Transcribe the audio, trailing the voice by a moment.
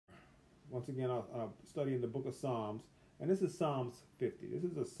once again, studying the book of Psalms, and this is Psalms 50. This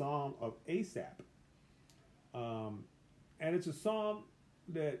is a psalm of Asaph, and it's a psalm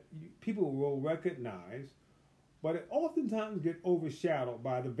that people will recognize, but it oftentimes gets overshadowed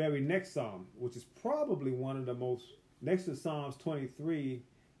by the very next psalm, which is probably one of the most, next to Psalms 23,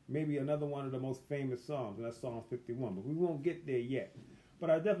 maybe another one of the most famous psalms, and that's Psalm 51. But we won't get there yet. But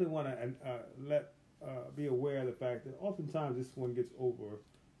I definitely want to be aware of the fact that oftentimes this one gets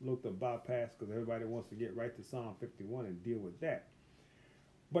overlooked or bypassed because everybody wants to get right to Psalm 51 and deal with that.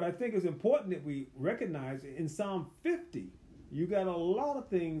 But I think it's important that we recognize in Psalm 50, you got a lot of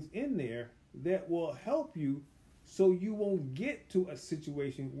things in there that will help you so you won't get to a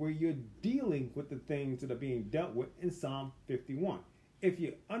situation where you're dealing with the things that are being dealt with in Psalm 51. If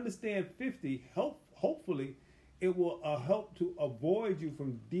you understand 50, hopefully it will help to avoid you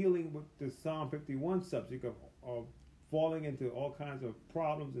from dealing with the Psalm 51 subject of falling into all kinds of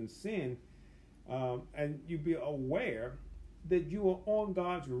problems and sin, and you be aware that you are on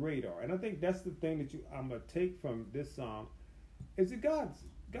God's radar. And I think that's the thing that I'm going to take from this psalm, is that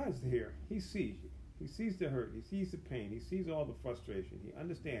God's here. He sees you. He sees the hurt. He sees the pain. He sees all the frustration. He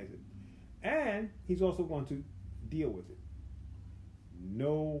understands it. And he's also going to deal with it.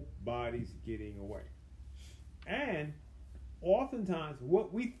 Nobody's getting away. And oftentimes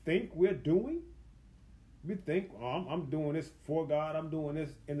what we think we're doing, we think, oh, I'm doing this for God. I'm doing this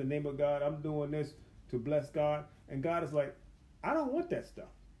in the name of God. I'm doing this to bless God. And God is like, I don't want that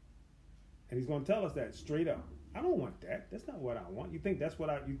stuff. And he's going to tell us that straight up. I don't want that. That's not what I want. You think that's what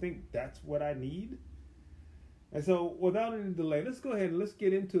I need? And so without any delay, let's go ahead and let's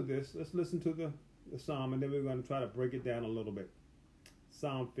get into this. Let's listen to the psalm, and then we're going to try to break it down a little bit.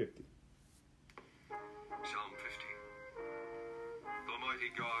 Psalm 50. Psalm 50.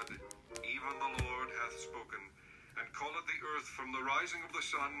 Almighty God, even the Lord hath spoken, and calleth the earth from the rising of the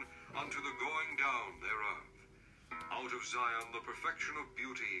sun unto the going down thereof. Out of Zion the perfection of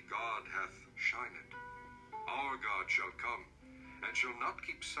beauty God hath shined. Our God shall come, and shall not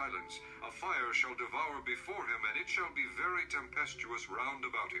keep silence. A fire shall devour before him, and it shall be very tempestuous round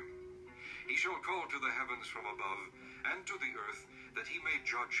about him. He shall call to the heavens from above, and to the earth, that he may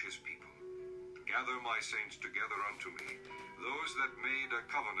judge his people. Gather my saints together unto me, those that made a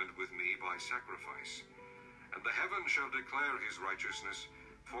covenant with me by sacrifice. And the heaven shall declare his righteousness,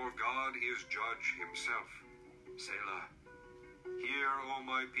 for God is judge himself. Selah. Hear, O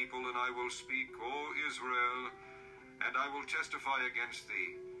my people, and I will speak, O Israel, and I will testify against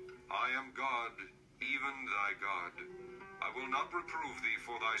thee. I am God, even thy God. I will not reprove thee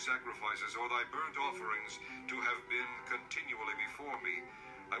for thy sacrifices or thy burnt offerings to have been continually before me.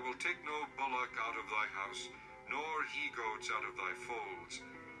 I will take no bullock out of thy house, nor he-goats out of thy folds.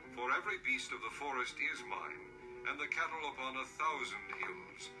 For every beast of the forest is mine, and the cattle upon 1,000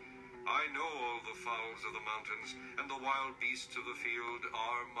 hills. I know all the fowls of the mountains, and the wild beasts of the field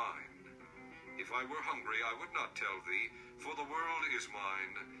are mine. If I were hungry, I would not tell thee, for the world is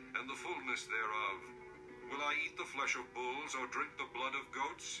mine, and the fullness thereof. Will I eat the flesh of bulls, or drink the blood of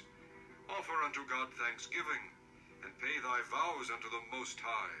goats? Offer unto God thanksgiving, and pay thy vows unto the Most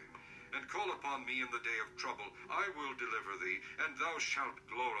High. And call upon me in the day of trouble. I will deliver thee, and thou shalt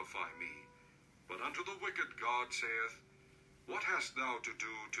glorify me. But unto the wicked God saith, What hast thou to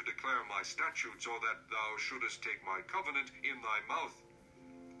do to declare my statutes, or that thou shouldest take my covenant in thy mouth?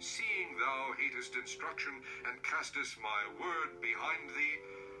 Seeing thou hatest instruction, and castest my word behind thee,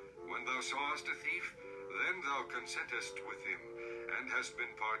 when thou sawest a thief, then thou consentest with him, and hast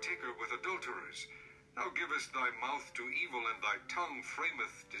been partaker with adulterers. Thou givest thy mouth to evil, and thy tongue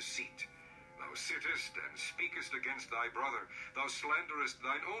frameth deceit. Thou sittest and speakest against thy brother. Thou slanderest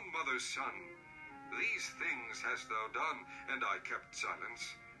thine own mother's son. These things hast thou done, and I kept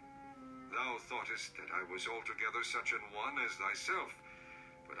silence. Thou thoughtest that I was altogether such an one as thyself.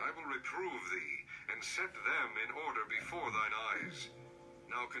 But I will reprove thee, and set them in order before thine eyes.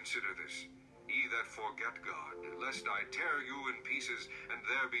 Now consider this, ye that forget God, lest I tear you in pieces, and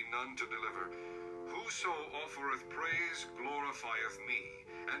there be none to deliver. Whoso offereth praise glorifieth me,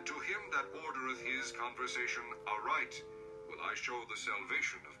 and to him that ordereth his conversation aright will I show the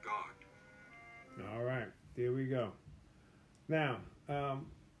salvation of God. All right, there we go. Now,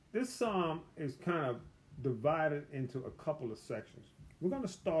 this psalm is kind of divided into a couple of sections. We're going to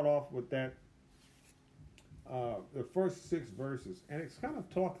start off with that, the first 6 verses, and it's kind of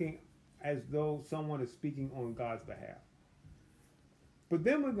talking as though someone is speaking on God's behalf. But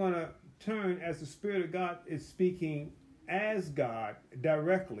then we're going to turn as the Spirit of God is speaking as God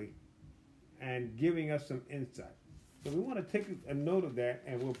directly and giving us some insight. So we want to take a note of that,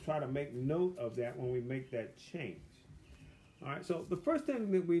 and we'll try to make note of that when we make that change. All right. So the first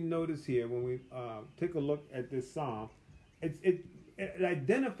thing that we notice here when we take a look at this psalm, it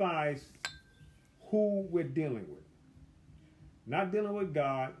identifies who we're dealing with. Not dealing with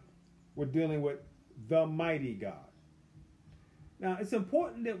God, we're dealing with the mighty God. Now, it's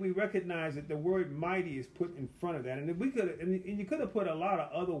important that we recognize that the word mighty is put in front of that. And if we could, and you could have put a lot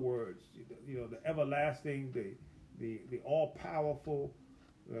of other words, the everlasting, the all-powerful,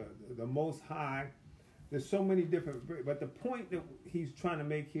 the most high. There's so many different, but the point that he's trying to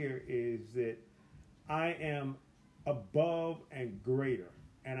make here is that I am above and greater,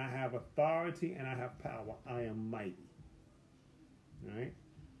 and I have authority and I have power. I am mighty. All right?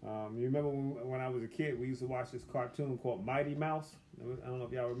 You remember when I was a kid, we used to watch this cartoon called Mighty Mouse? I don't know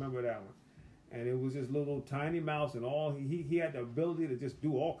if y'all remember that one. And it was this little tiny mouse, and he had the ability to just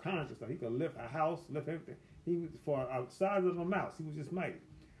do all kinds of stuff. He could lift a house, lift everything. He was, for a size of a mouse, he was just mighty.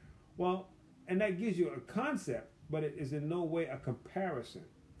 Well, and that gives you a concept, but it is in no way a comparison,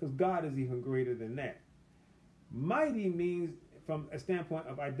 because God is even greater than that. Mighty means, from a standpoint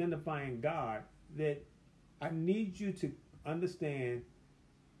of identifying God, that I need you to understand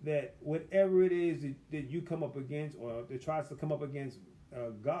that whatever it is that you come up against, or that tries to come up against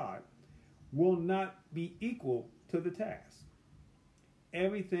God, will not be equal to the task.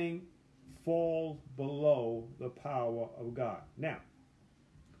 Everything falls below the power of God. Now,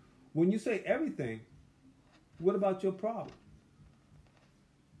 when you say everything, what about your problem?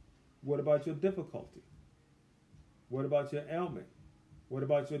 What about your difficulty? What about your ailment? What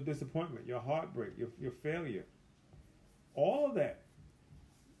about your disappointment, your heartbreak, your failure? All of that.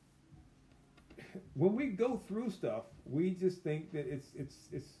 When we go through stuff, we just think that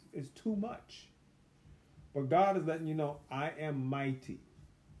it's too much. But God is letting you know, I am mighty.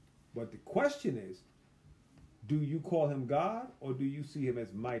 But the question is, do you call him God, or do you see him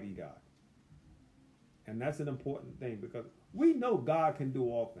as mighty God? And that's an important thing, because we know God can do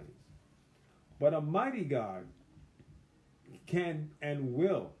all things. But a mighty God can and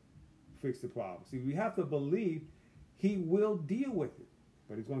will fix the problem. See, we have to believe he will deal with it.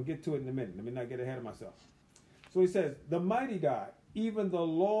 But he's going to get to it in a minute. Let me not get ahead of myself. So he says, the mighty God, even the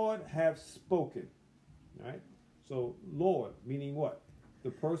Lord have spoken. All right? So Lord, meaning what? The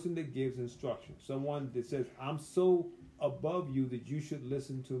person that gives instruction. Someone that says, I'm so above you that you should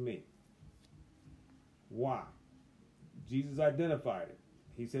listen to me. Why? Jesus identified it.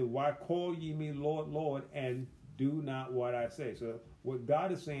 He said, why call ye me Lord, Lord, and do not what I say? So what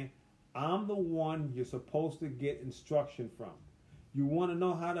God is saying, I'm the one you're supposed to get instruction from. You want to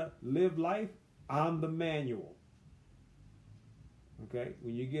know how to live life? I'm the manual. Okay?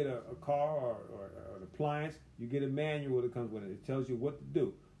 When you get a car or an appliance, you get a manual that comes with it. It tells you what to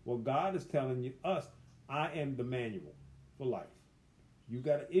do. Well, God is telling us, I am the manual for life. You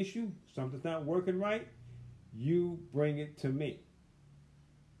got an issue, something's not working right, you bring it to me.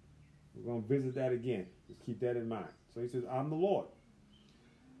 We're going to visit that again. Just keep that in mind. So he says, I'm the Lord.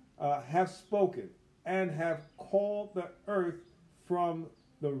 Have spoken and have called the earth from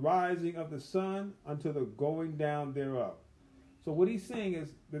the rising of the sun unto the going down thereof. So what he's saying is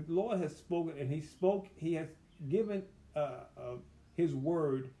the Lord has spoken, and he has given his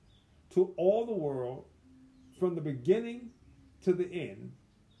word to all the world from the beginning to the end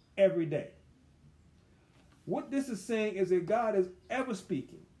every day. What this is saying is that God is ever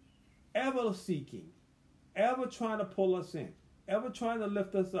speaking, ever seeking, ever trying to pull us in, ever trying to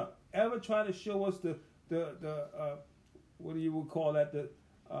lift us up, ever trying to show us the what do you would call that,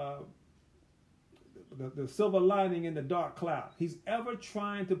 the silver lining in the dark cloud. He's ever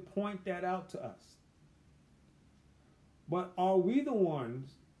trying to point that out to us. But are we the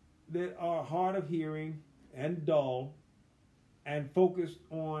ones that are hard of hearing and dull and focused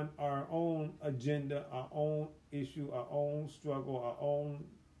on our own agenda, our own issue, our own struggle, our own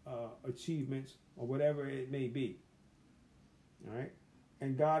achievements, or whatever it may be? All right?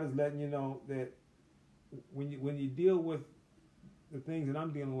 And God is letting you know that when you deal with the things that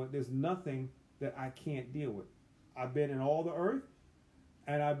I'm dealing with, there's nothing that I can't deal with. I've been in all the earth,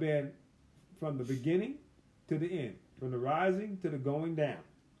 and I've been from the beginning to the end, from the rising to the going down.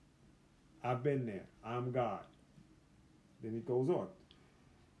 I've been there. I'm God. Then he goes on.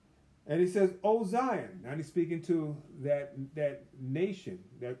 And he says, O Zion. Now he's speaking to that nation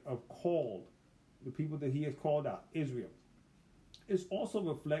that of called, the people that he has called out, Israel. It also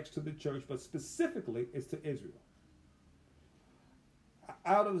reflects to the church, but specifically it's to Israel.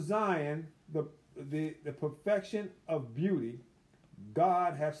 Out of Zion, the perfection of beauty,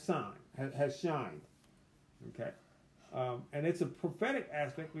 God has shined. Okay, and it's a prophetic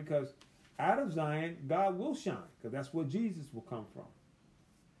aspect, because out of Zion, God will shine, because that's where Jesus will come from.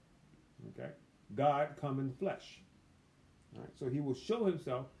 Okay, God come in flesh. All right? So he will show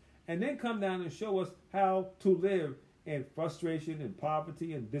himself and then come down and show us how to live in frustration and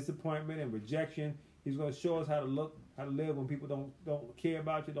poverty and disappointment and rejection. He's going to show us how to live when people don't care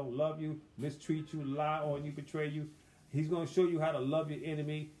about you, don't love you, mistreat you, lie on you, betray you. He's going to show you how to love your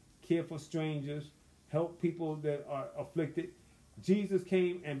enemy, care for strangers, help people that are afflicted. Jesus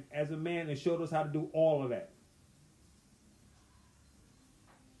came and as a man and showed us how to do all of that.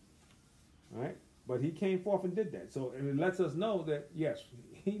 All right? But he came forth and did that. So it lets us know that, yes,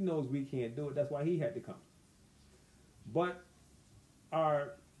 he knows we can't do it. That's why he had to come. But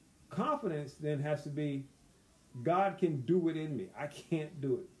our confidence then has to be, God can do it in me. I can't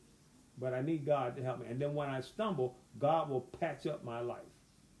do it. But I need God to help me. And then when I stumble, God will patch up my life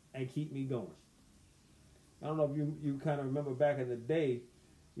and keep me going. I don't know if you kind of remember back in the day,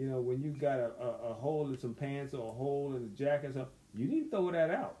 you know, when you got a hole in some pants or a hole in a jacket or something, you didn't throw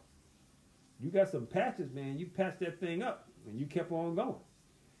that out. You got some patches, man. You patched that thing up and you kept on going.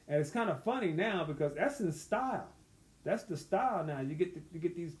 And it's kind of funny now because that's in style. That's the style now. You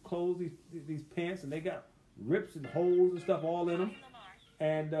get these clothes, these pants, and they got rips and holes and stuff all in them.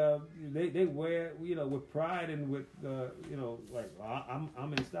 And they wear, you know, with pride and with, you know, like, well,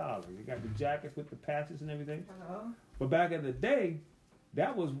 I'm in style. You got the jackets with the patches and everything. Uh-huh. But back in the day,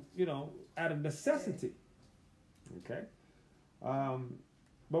 that was, you know, out of necessity. Okay?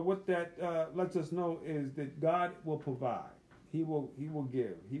 But what that lets us know is that God will provide. He will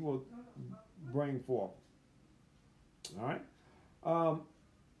give. He will bring forth. All right?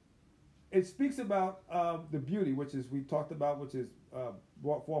 It speaks about the beauty, which is, we talked about, which is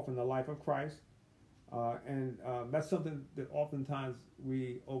brought forth in the life of Christ. And that's something that oftentimes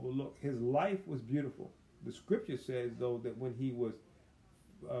we overlook. His life was beautiful. The scripture says, though, that when he was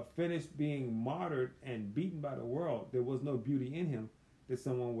finished being martyred and beaten by the world, there was no beauty in him that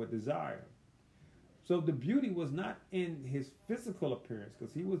someone would desire. So the beauty was not in his physical appearance,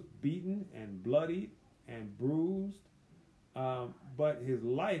 because he was beaten and bloodied and bruised, but his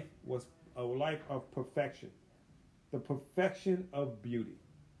life was a life of perfection. The perfection of beauty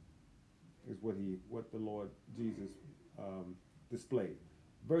is what the Lord Jesus displayed.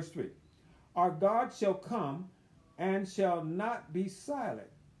 Verse 3. Our God shall come and shall not be silent.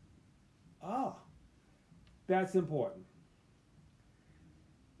 That's important.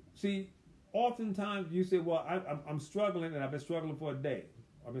 See, oftentimes you say, well, I'm struggling, and I've been struggling for a day.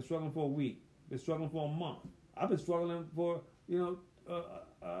 I've been struggling for a week. Been struggling for a month. I've been struggling for,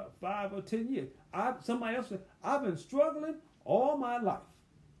 5 or 10 years. Somebody else said, I've been struggling all my life.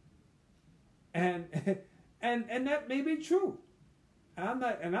 And that may be true.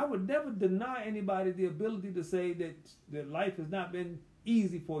 I would never deny anybody the ability to say that life has not been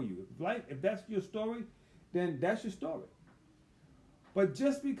easy for you. If that's your story, then that's your story. But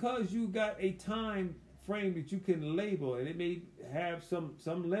just because you got a time frame that you can label, and it may have some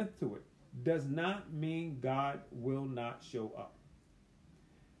length to it, does not mean God will not show up.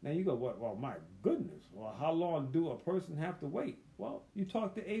 Now you go, well, my goodness. Well, how long do a person have to wait? Well, you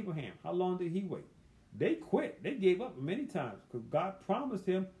talk to Abraham. How long did he wait? They quit. They gave up many times because God promised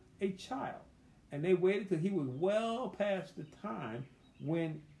him a child. And they waited till he was well past the time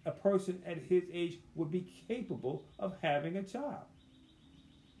when a person at his age would be capable of having a child.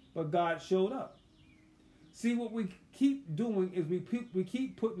 But God showed up. See, what we keep doing is we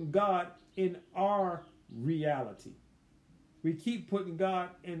keep putting God in our reality. We keep putting God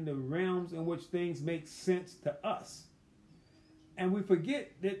in the realms in which things make sense to us. And we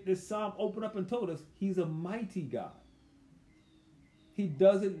forget that this psalm opened up and told us he's a mighty God. He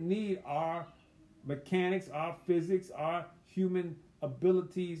doesn't need our mechanics, our physics, our human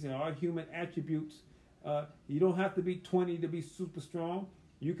abilities, and our human attributes. You don't have to be 20 to be super strong.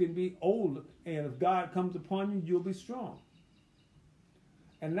 You can be old, and if God comes upon you, you'll be strong.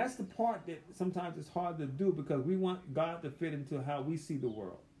 And that's the part that sometimes it's hard to do, because we want God to fit into how we see the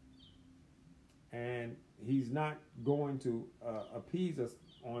world. And he's not going to appease us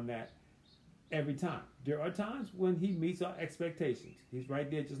on that every time. There are times when he meets our expectations. He's right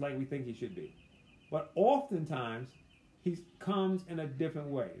there just like we think he should be. But oftentimes, he comes in a different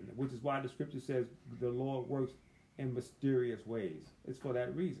way, which is why the scripture says the Lord works in mysterious ways. It's for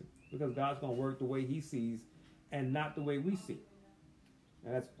that reason. Because God's going to work the way he sees and not the way we see.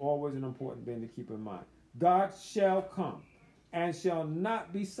 And that's always an important thing to keep in mind. God shall come and shall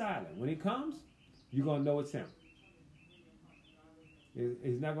not be silent. When he comes, you're going to know it's him.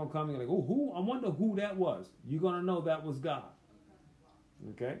 He's not going to come and like, oh, who? I wonder who that was. You're going to know that was God.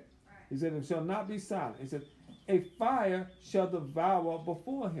 Okay? He said, it shall not be silent. He said, a fire shall devour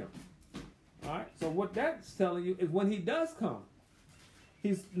before him. All right? So what that's telling you is when he does come,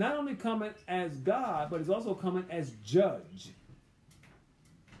 He's not only coming as God, but he's also coming as judge.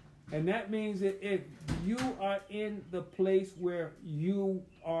 And that means that if you are in the place where you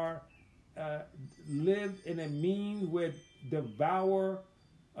are lived in a means where devour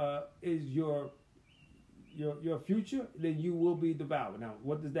is your future, then you will be devoured. Now,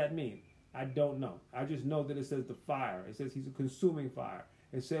 what does that mean? I don't know. I just know that it says the fire. It says he's a consuming fire.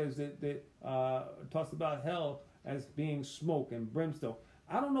 It says that talks about hell as being smoke and brimstone.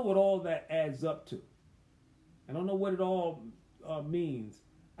 I don't know what all that adds up to. I don't know what it all means.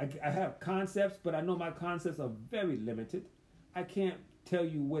 I have concepts, but I know my concepts are very limited. I can't tell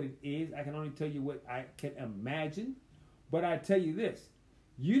you what it is. I can only tell you what I can imagine. But I tell you this.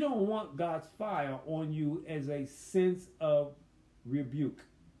 You don't want God's fire on you as a sense of rebuke,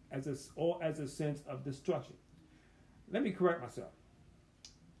 or as a sense of destruction. Let me correct myself.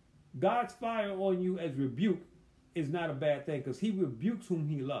 God's fire on you as rebuke is not a bad thing, because he rebukes whom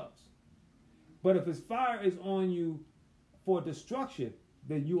he loves. But if his fire is on you for destruction,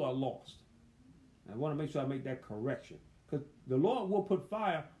 then you are lost. I want to make sure I make that correction, because the Lord will put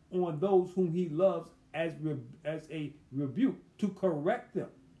fire on those whom he loves as a rebuke to correct them.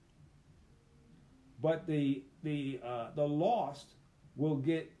 But the lost will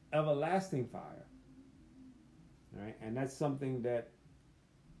get everlasting fire. All right, and that's something that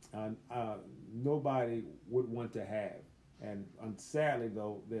nobody would want to have. And sadly,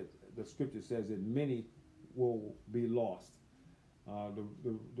 though, that the scripture says that many will be lost.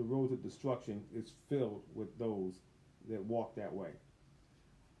 The road to destruction is filled with those that walk that way,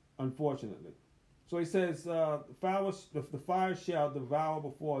 unfortunately. So he says, the fire shall devour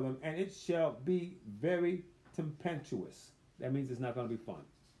before them, and it shall be very tempestuous. That means it's not going to be fun.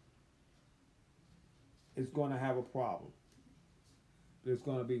 It's going to have a problem. There's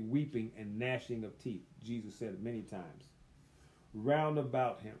going to be weeping and gnashing of teeth. Jesus said it many times. Round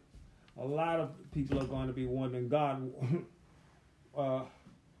about him. A lot of people are going to be wondering, God,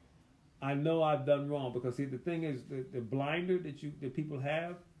 I know I've done wrong. Because see, the thing is, the blinder that people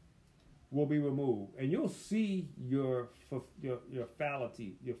have will be removed. And you'll see your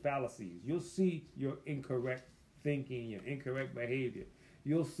fallacies. You'll see your incorrect thinking, your incorrect behavior.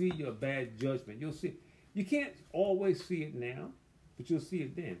 You'll see your bad judgment. You'll see. You can't always see it now, but you'll see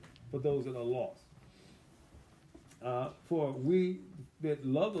it then for those that are lost. For we that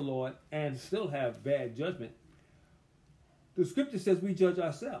love the Lord and still have bad judgment, the scripture says we judge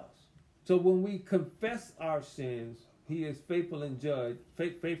ourselves. So when we confess our sins, he is faithful and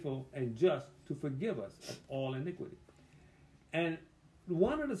just to forgive us of all iniquity. And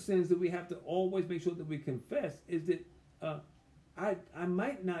one of the sins that we have to always make sure that we confess is that I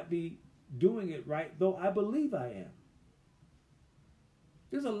might not be doing it right, though I believe I am.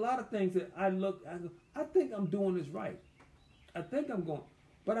 There's a lot of things that I go, I think I'm doing this right. I think I'm going,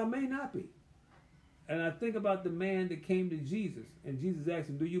 but I may not be. And I think about the man that came to Jesus, and Jesus asked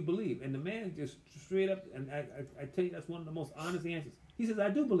him, do you believe? And the man just straight up, and I tell you, that's one of the most honest answers. He says, I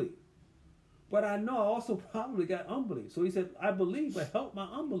do believe. But I know I also probably got unbelief. So he said, I believe, but help my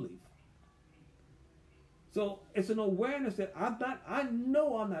unbelief. So it's an awareness that I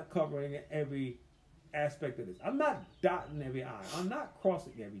know I'm not covering every aspect of this. I'm not dotting every I. I'm not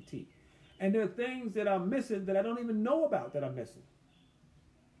crossing every T. And there are things that I'm missing that I don't even know about that I'm missing.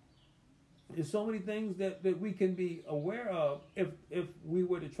 There's so many things that we can be aware of if we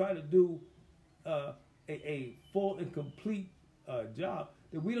were to try to do a full and complete job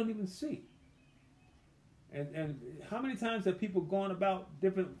that we don't even see. And how many times have people gone about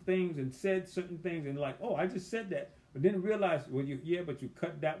different things and said certain things and like, oh, I just said that, but didn't realize, well, but you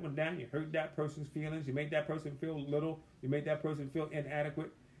cut that one down, you hurt that person's feelings, you made that person feel little, you made that person feel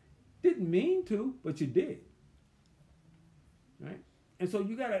inadequate. Didn't mean to, but you did. Right? And so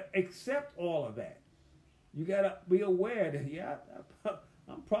you got to accept all of that. You got to be aware that,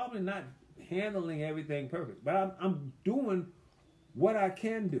 I'm probably not handling everything perfect, but I'm doing what I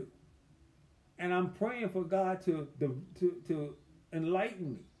can do. And I'm praying for God to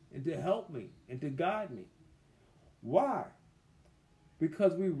enlighten me and to help me and to guide me. Why?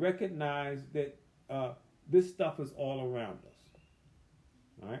 Because we recognize that this stuff is all around us.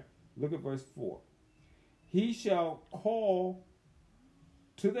 All right? Look at verse 4. He shall call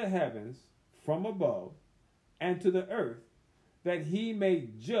to the heavens from above and to the earth that he may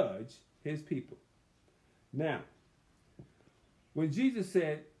judge his people. Now, when Jesus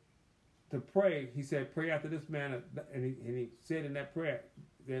said to pray, he said, pray after this manner, and he said in that prayer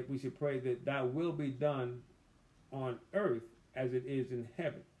that we should pray that thy will be done on earth as it is in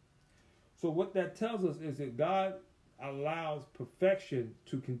heaven. So what that tells us is that God allows perfection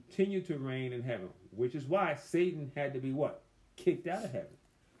to continue to reign in heaven, which is why Satan had to be what? Kicked out of heaven.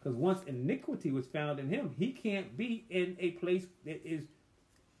 Because once iniquity was found in him, he can't be in a place that is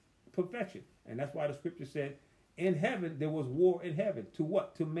perfection. And that's why the scripture said, in heaven, there was war in heaven. To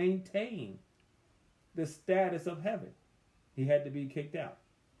what? To maintain the status of heaven. He had to be kicked out.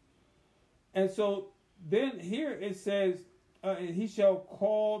 And so then here it says, and he shall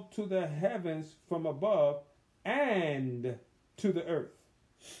call to the heavens from above and to the earth,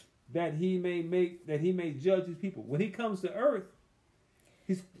 that he may judge his people. When he comes to earth,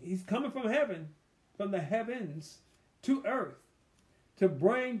 he's coming from heaven, from the heavens to earth, to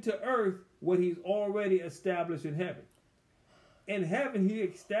bring to earth what he's already established in heaven. In heaven, he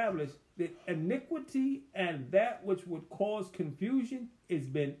established that iniquity and that which would cause confusion has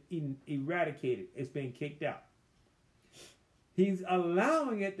been eradicated. It's been kicked out. He's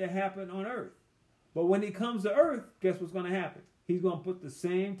allowing it to happen on earth. But when he comes to earth, guess what's going to happen? He's going to put the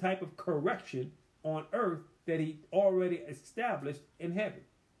same type of correction on earth that he already established in heaven.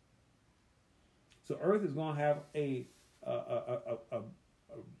 So earth is going to have a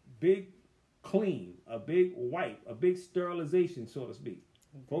big clean, a big wipe, a big sterilization, so to speak.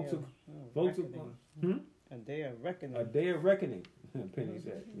 Folks are going, a day of reckoning. A day of reckoning, Penny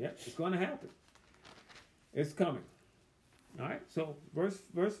said. Yep, it's going to happen. It's coming. All right, so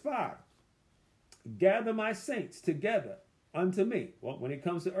verse 5. Gather my saints together unto me. Well, when it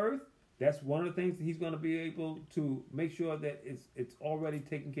comes to earth, that's one of the things that he's going to be able to make sure that it's already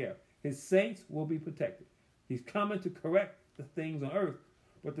taken care of. His saints will be protected. He's coming to correct the things on earth,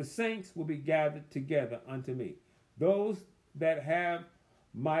 but the saints will be gathered together unto me. Those that have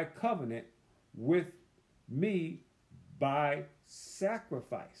my covenant with me by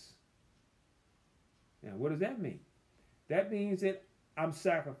sacrifice. Now, what does that mean? That means that I'm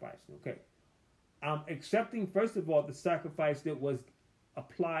sacrificing, okay? I'm accepting, first of all, the sacrifice that was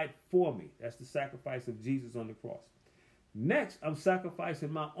applied for me. That's the sacrifice of Jesus on the cross. Next, I'm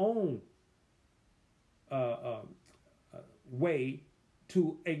sacrificing my own way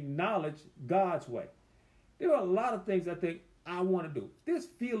to acknowledge God's way. There are a lot of things I think I want to do. There's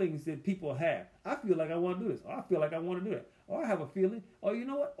feelings that people have. I feel like I want to do this. Or I feel like I want to do that. Or I have a feeling, or you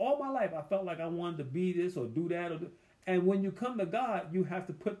know what? All my life I felt like I wanted to be this or do that. And when you come to God, you have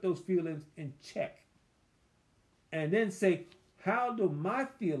to put those feelings in check. And then say, how do my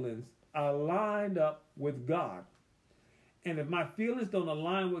feelings align up with God? And if my feelings don't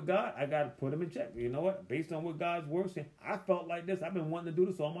align with God, I got to put them in check. You know what? Based on what God's word said, I felt like this. I've been wanting to do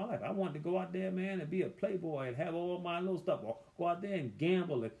this all my life. I wanted to go out there, man, and be a playboy and have all my little stuff. Or go out there and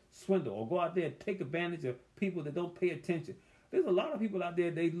gamble and swindle. Or go out there and take advantage of people that don't pay attention. There's a lot of people out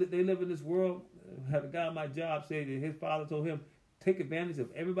there, they live in this world. I had a guy at my job say that his father told him, take advantage of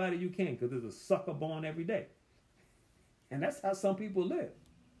everybody you can because there's a sucker born every day. And that's how some people live.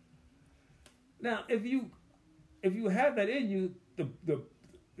 Now, if you have that in you, the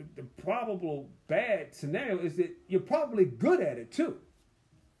probable bad scenario is that you're probably good at it too.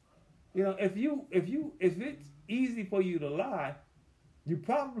 You know, if it's easy for you to lie, you're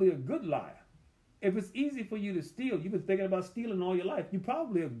probably a good liar. If it's easy for you to steal, you've been thinking about stealing all your life, you're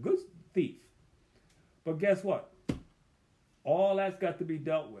probably a good thief. But guess what? All that's got to be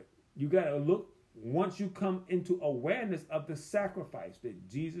dealt with. You got to look, once you come into awareness of the sacrifice that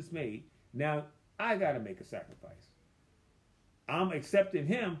Jesus made, now I got to make a sacrifice. I'm accepting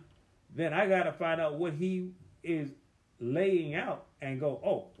him, then I got to find out what he is laying out and go,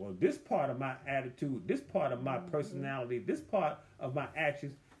 oh, well, this part of my attitude, this part of my personality, this part of my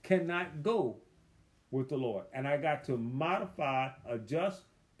actions cannot go with the Lord. And I got to modify, adjust,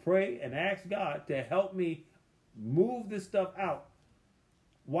 pray, and ask God to help me move this stuff out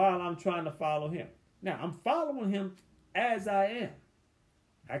while I'm trying to follow him. Now, I'm following him as I am.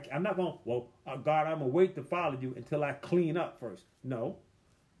 I'm not going, well, God, I'm going to wait to follow you until I clean up first. No.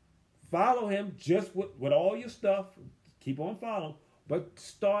 Follow him just with all your stuff. Keep on following. But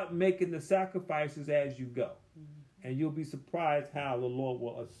start making the sacrifices as you go. Mm-hmm. And you'll be surprised how the Lord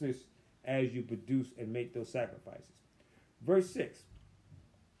will assist as you produce and make those sacrifices. Verse 6.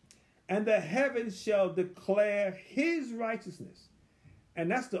 And the heavens shall declare his righteousness.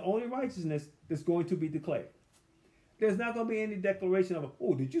 And that's the only righteousness that's going to be declared. There's not going to be any declaration of,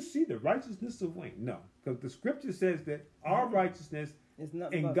 oh, did you see the righteousness of Wayne? No, because the scripture says that our righteousness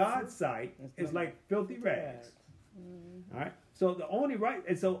in God's sight is like filthy rags. Mm-hmm. All right? So the only right,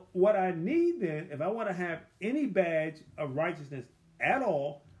 and so what I need then, if I want to have any badge of righteousness at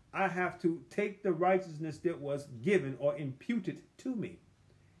all, I have to take the righteousness that was given or imputed to me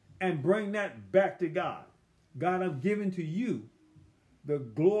and bring that back to God. God, I've given to you the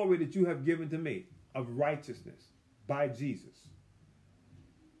glory that you have given to me of righteousness by Jesus.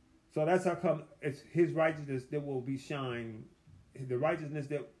 So that's how come it's his righteousness that will be shine. the righteousness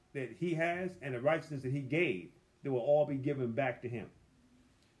that he has and the righteousness that he gave, they will all be given back to him.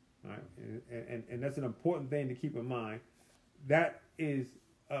 All right? And that's an important thing to keep in mind. That is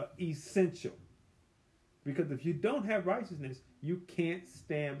essential. Because if you don't have righteousness, you can't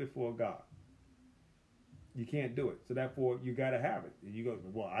stand before God. You can't do it. So therefore, you got to have it. And you go,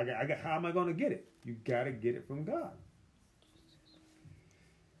 well, I got. How am I going to get it? You got to get it from God.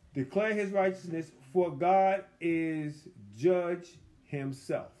 Declare his righteousness, for God is judge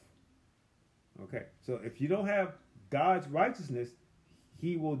himself. Okay, so if you don't have God's righteousness,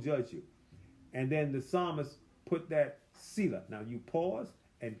 he will judge you. And then the psalmist put that Selah. Now you pause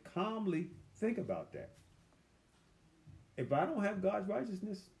and calmly think about that. If I don't have God's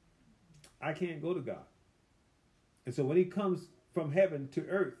righteousness, I can't go to God. And so when he comes from heaven to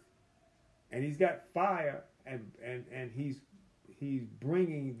earth, and he's got fire, and he's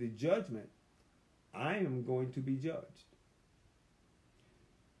bringing the judgment, I am going to be judged.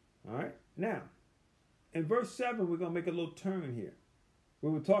 All right? Now, in verse 7, we're going to make a little turn here. We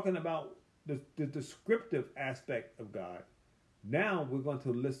were talking about the descriptive aspect of God. Now we're going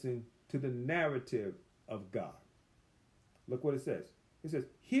to listen to the narrative of God. Look what it says. It says,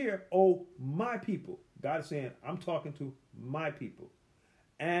 "Hear, O my people." God is saying, I'm talking to my people.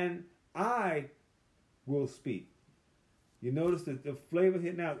 "And I will speak." You notice that the flavor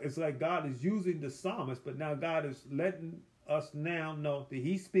here now, it's like God is using the psalmist, but now God is letting us now know that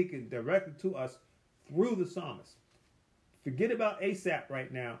he's speaking directly to us through the psalmist. Forget about Asaph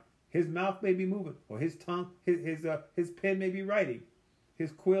right now. His mouth may be moving, or his tongue, his pen may be writing,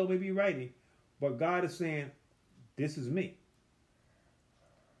 his quill may be writing, but God is saying, this is me.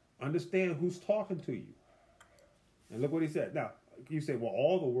 Understand who's talking to you. And look what he said. Now, you say, well,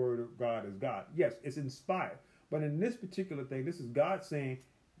 all the word of God is God. Yes, it's inspired. But in this particular thing, this is God saying,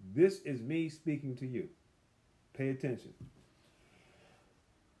 this is me speaking to you. Pay attention.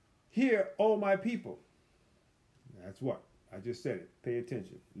 "Hear, O my people." That's what? I just said it. Pay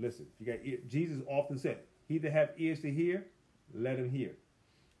attention. Listen. You got ear. Jesus often said, "He that hath ears to hear, let him hear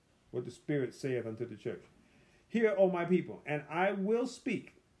what the Spirit saith unto the church." "Hear, O my people, and I will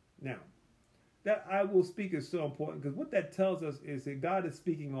speak." Now, that "I will speak" is so important, because what that tells us is that God is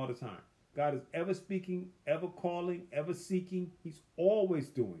speaking all the time. God is ever speaking, ever calling, ever seeking. He's always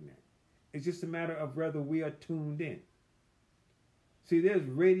doing that. It's just a matter of whether we are tuned in. See, there's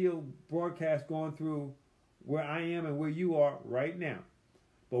radio broadcasts going through where I am and where you are right now.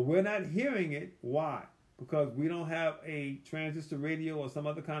 But we're not hearing it. Why? Because we don't have a transistor radio or some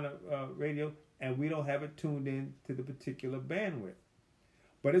other kind of radio, and we don't have it tuned in to the particular bandwidth.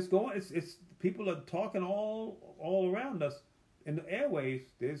 But it's going. It's people are talking all around us in the airwaves.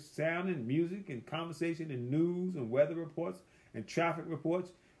 There's sound and music and conversation and news and weather reports and traffic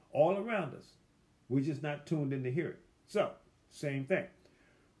reports all around us. We're just not tuned in to hear it. So, same thing.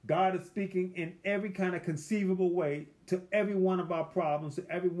 God is speaking in every kind of conceivable way to every one of our problems, to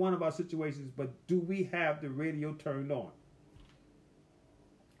every one of our situations, but do we have the radio turned on?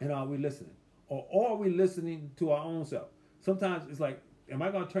 And are we listening? Or are we listening to our own self? Sometimes it's like, am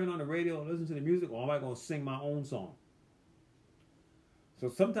I going to turn on the radio and listen to the music, or am I going to sing my own song? So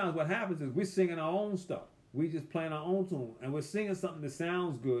sometimes what happens is we're singing our own stuff. We just playing our own tune, and we're singing something that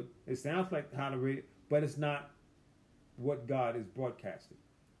sounds good. It sounds like how to read it, but it's not what God is broadcasting.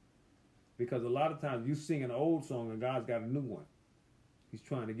 Because a lot of times you sing an old song and God's got a new one. He's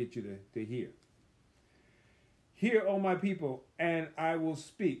trying to get you to hear. "Hear, O my people, and I will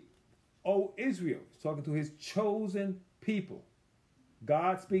speak. O Israel," he's talking to his chosen people.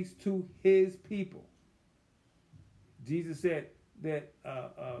 God speaks to his people. Jesus said that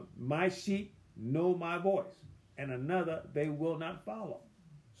my sheep know my voice, and another they will not follow.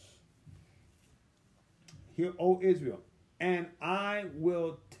 "Hear, O Israel, and I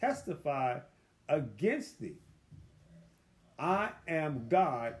will testify against thee. I am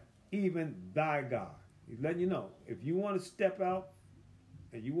God, even thy God." He's letting you know, if you want to step out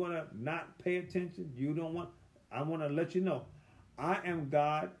and you want to not pay attention, I want to let you know, I am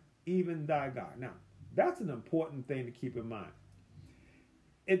God, even thy God. Now, that's an important thing to keep in mind.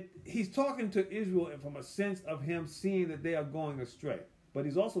 He's talking to Israel from a sense of him seeing that they are going astray. But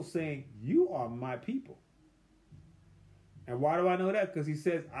he's also saying, you are my people. And why do I know that? Because he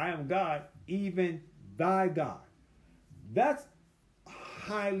says, I am God, even thy God. That's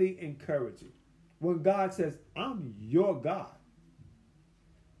highly encouraging. When God says, I'm your God.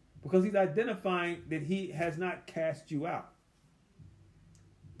 Because he's identifying that he has not cast you out.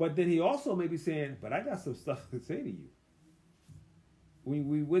 But then he also may be saying, but I got some stuff to say to you.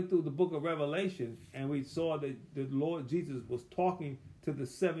 We went through the book of Revelation and we saw that the Lord Jesus was talking to the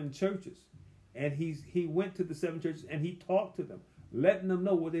 7 churches. And he went to the 7 churches and he talked to them, letting them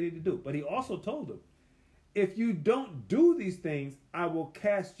know what they need to do. But he also told them, if you don't do these things, I will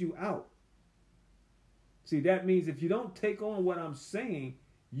cast you out. See, that means if you don't take on what I'm saying,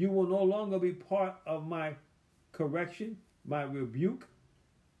 you will no longer be part of my correction, my rebuke,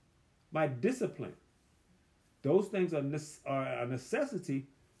 my discipline. Those things are a necessity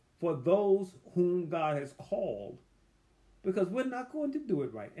for those whom God has called, because we're not going to do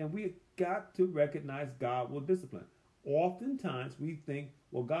it right. And we got to recognize God will discipline. Oftentimes we think,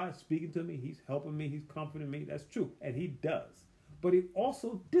 well, God's speaking to me, he's helping me, he's comforting me. That's true, and he does. But he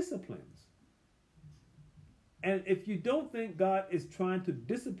also disciplines. And if you don't think God is trying to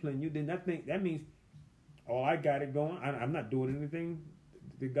discipline you, then that means, oh, I got it going. I'm not doing anything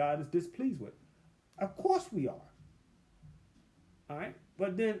that God is displeased with. Of course we are. All right?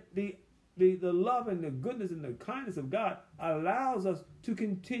 But then the love and the goodness and the kindness of God allows us to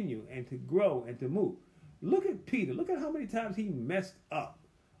continue and to grow and to move. Look at Peter. Look at how many times he messed up.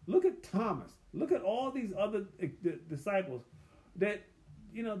 Look at Thomas. Look at all these other disciples that,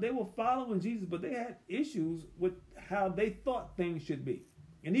 they were following Jesus, but they had issues with how they thought things should be.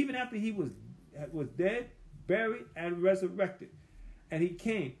 And even after he was dead, buried, and resurrected, and he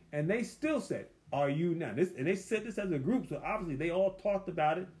came, and they still said, are you now? And they said this as a group, so obviously they all talked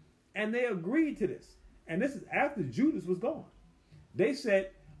about it, and they agreed to this. And this is after Judas was gone. They said,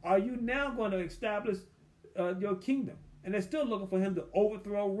 are you now going to establish your kingdom? And they're still looking for him to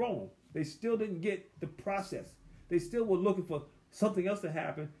overthrow Rome. They still didn't get the process. They still were looking for something else to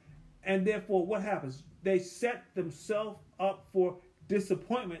happen. And therefore, what happens? They set themselves up for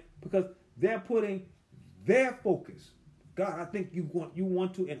disappointment because they're putting their focus. God, I think you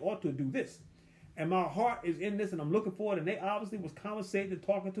want to and ought to do this. And my heart is in this, and I'm looking forward. And they obviously was conversating and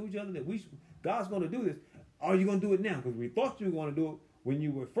talking to each other that God's going to do this. Are you going to do it now? Because we thought you were going to do it when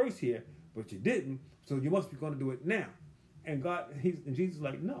you were first here, but you didn't. So you must be going to do it now. And Jesus is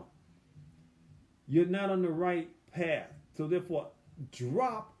like, no, you're not on the right path. So therefore,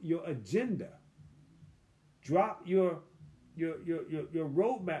 drop your agenda. Drop your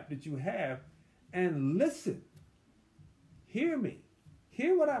roadmap that you have, and listen. Hear me.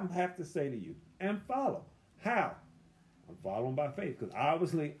 Hear what I have to say to you, and follow. How? I'm following by faith, because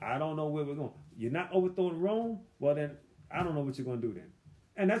obviously I don't know where we're going. You're not overthrowing Rome? Well, then I don't know what you're going to do then.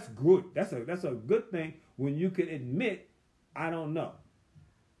 And that's good. That's a good thing when you can admit, I don't know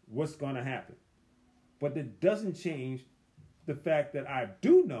what's going to happen. But it doesn't change the fact that I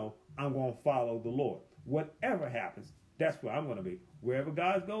do know I'm going to follow the Lord. Whatever happens, that's where I'm going to be. Wherever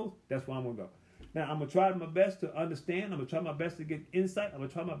God goes, that's where I'm going to go. Now, I'm going to try my best to understand. I'm going to try my best to get insight. I'm going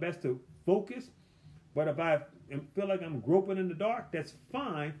to try my best to focus. But if I feel like I'm groping in the dark, that's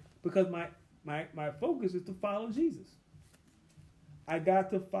fine, because my focus is to follow Jesus. I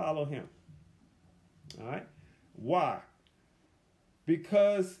got to follow him. All right? Why?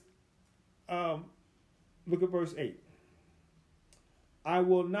 Because, look at verse 8. I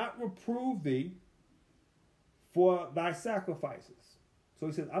will not reprove thee for thy sacrifices. So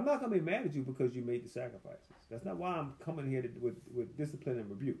he says, I'm not going to be mad at you because you made the sacrifices. That's not why I'm coming here with discipline and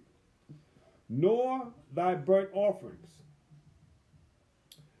rebuke. Nor thy burnt offerings,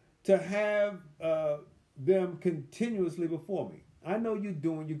 to have them continuously before me. I know you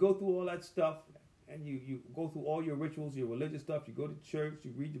go through all that stuff, and you go through all your rituals, your religious stuff. You go to church,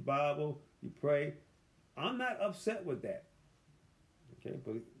 you read your Bible, you pray. I'm not upset with that. Okay,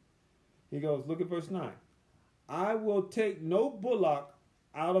 but he goes, look at verse 9. I will take no bullock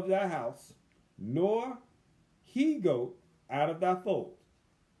out of thy house, nor he goat out of thy fold.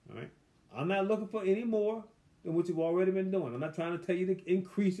 All right? I'm not looking for any more than what you've already been doing. I'm not trying to tell you to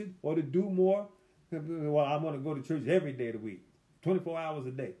increase it or to do more. Well, I'm going to go to church every day of the week, 24 hours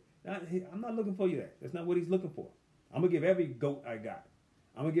a day. I'm not looking for you that. That's not what he's looking for. I'm going to give every goat I got.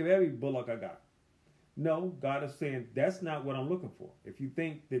 I'm going to give every bullock I got. No, God is saying that's not what I'm looking for. If you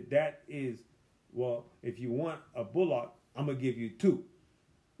think that is, well, if you want a bullock, I'm going to give you 2.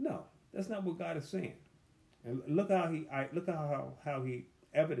 No, that's not what God is saying. And look how he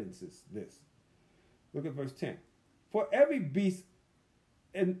evidences this. Look at verse 10. For every beast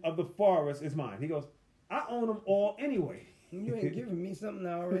of the forest is mine. He goes, I own them all anyway. You ain't giving me something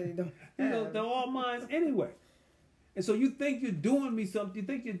I already don't have. You know, they're all mine anyway. And so you think you're doing me something, you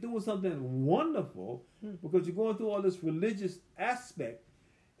think you're doing something wonderful because you're going through all this religious aspect.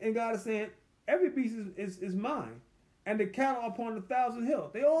 And God is saying, every beast is mine. And the cattle upon 1,000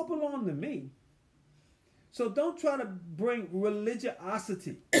 hills, they all belong to me. So don't try to bring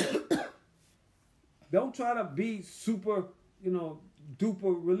religiosity. Don't try to be super,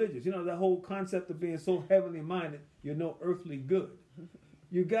 duper religious. The whole concept of being so heavenly minded, you're no earthly good.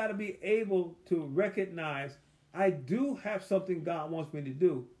 You got to be able to recognize I do have something God wants me to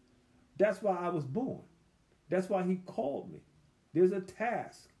do. That's why I was born. That's why he called me. There's a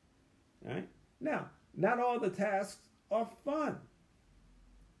task. Right? Now, not all the tasks are fun.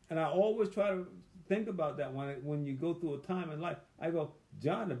 And I always try to think about that when you go through a time in life. I go,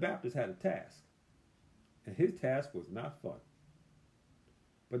 John the Baptist had a task. And his task was not fun.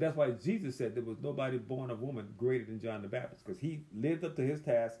 But that's why Jesus said there was nobody born of woman greater than John the Baptist. Because he lived up to his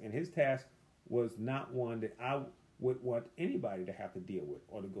task. And his task was not one that I would want anybody to have to deal with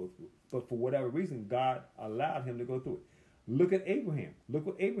or to go through. But for whatever reason, God allowed him to go through it. Look at Abraham. Look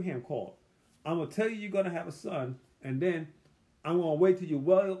what Abraham called. I'm going to tell you you're going to have a son. And then I'm going to wait till you're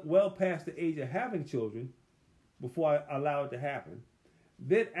well past the age of having children before I allow it to happen.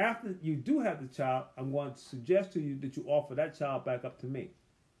 Then after you do have the child, I'm going to suggest to you that you offer that child back up to me.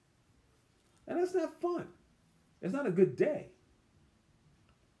 And that's not fun. It's not a good day.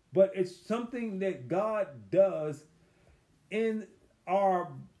 But it's something that God does in our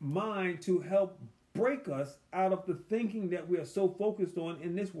mind to help break us out of the thinking that we are so focused on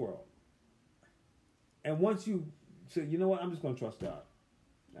in this world. And once you say, you know what, I'm just going to trust God.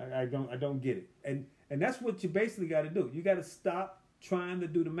 I don't get it. And that's what you basically got to do. You got to stop trying to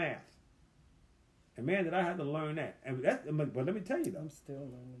do the math. And man, did I have to learn that. But let me tell you though. I'm still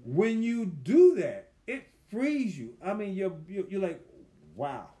learning that. When you do that, it frees you. I mean, you're like,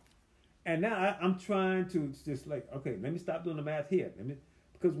 wow. And now I'm trying to just like, okay, let me stop doing the math here.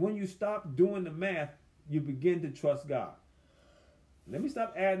 Because when you stop doing the math, you begin to trust God. Let me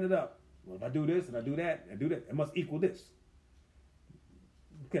stop adding it up. Well, if I do this and I do that and do that, it must equal this.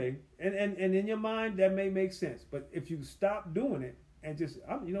 Okay, and in your mind that may make sense, but if you stop doing it and just,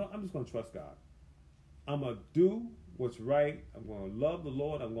 I'm just going to trust God. I'm going to do what's right. I'm going to love the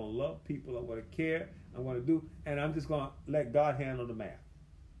Lord. I'm going to love people. I'm going to care. I'm going to do, and I'm just going to let God handle the math.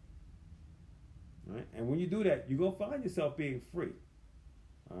 All right, and when you do that, you're going to find yourself being free.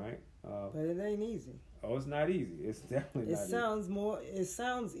 All right, but it ain't easy. Oh, it's not easy. It's definitely not easy. It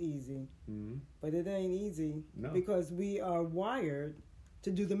sounds easy, mm-hmm. but it ain't easy. No. Because we are wired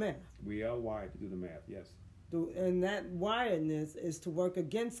to do the math. We are wired to do the math, yes. And that wiredness is to work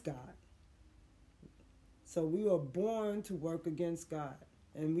against God. So we are born to work against God.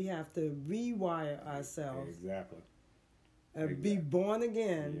 And we have to rewire ourselves. Exactly. And be born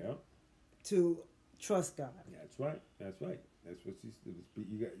again to trust God. That's right. That's right. That's what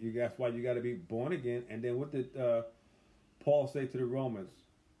that's why you got to be born again. And then what did Paul say to the Romans?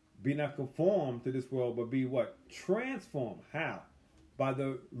 Be not conformed to this world, but be what? Transformed. How? By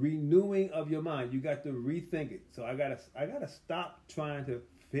the renewing of your mind. You got to rethink it. So I gotta stop trying to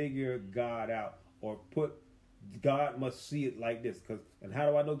figure God out or put God must see it like this. And how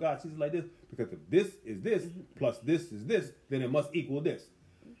do I know God sees it like this? Because if this is this plus this is this, then it must equal this.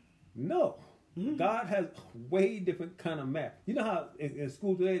 No. Mm-hmm. God has way different kind of math. You know how in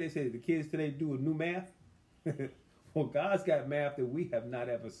school today they say the kids today do a new math? Well, God's got math that we have not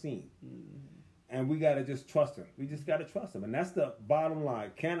ever seen. Mm-hmm. And we got to just trust him. We just got to trust him. And that's the bottom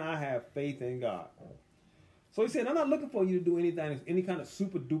line. Can I have faith in God? So he said, I'm not looking for you to do anything, any kind of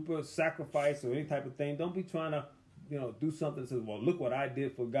super duper sacrifice or any type of thing. Don't be trying to, do something that says, well, look what I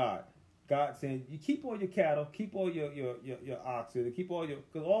did for God. God saying, you keep all your cattle, keep all your oxen, keep all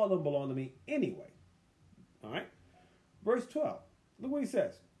because all of them belong to me anyway. All right? Verse 12. Look what he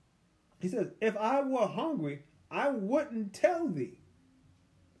says. He says, if I were hungry, I wouldn't tell thee.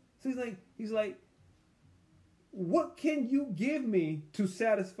 So he's like, what can you give me to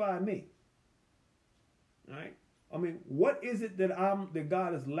satisfy me? All right? I mean, what is it that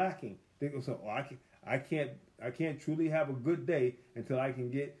God is lacking? They go, so I can't truly have a good day until I can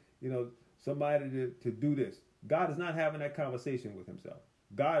get, somebody to do this. God is not having that conversation with himself.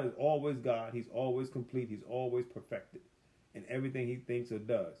 God is always God. He's always complete. He's always perfected in everything he thinks or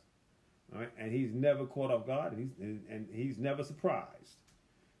does. All right? And he's never caught off guard, and he's never surprised.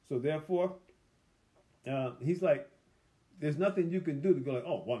 So therefore, he's like, there's nothing you can do to go like,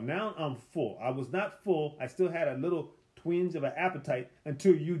 oh, well, now I'm full. I was not full. I still had a little twinge of an appetite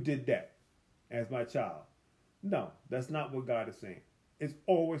until you did that as my child. No, that's not what God is saying. It's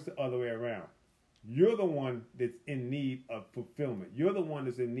always the other way around. You're the one that's in need of fulfillment. You're the one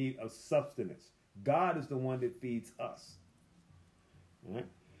that's in need of sustenance. God is the one that feeds us. All right?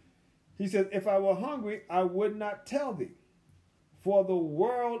 He says, if I were hungry, I would not tell thee, for the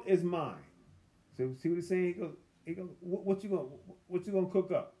world is mine. So see what he's saying? He goes, what you gonna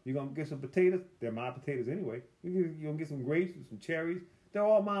cook up? You gonna get some potatoes? They're my potatoes anyway. You gonna get some grapes and some cherries? They're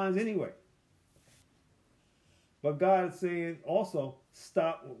all mine anyway. But God is saying also,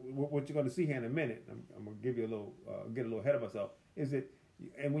 stop. What you're going to see here in a minute, I'm going to give you get a little ahead of myself, is that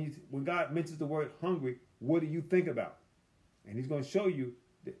And when God mentions the word hungry, what do you think about? And he's going to show you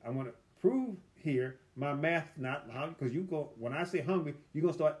that I'm going to prove here my math not hungry, because you go, when I say hungry, you're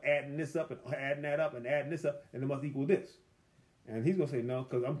going to start adding this up and adding that up and adding this up, and it must equal this. And he's going to say, no,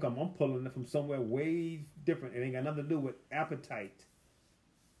 because I'm pulling it from somewhere way different. It ain't got nothing to do with appetite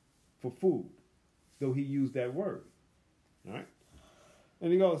for food, though he used that word. All right?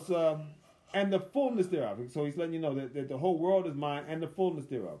 And he goes, and the fullness thereof. So he's letting you know that the whole world is mine and the fullness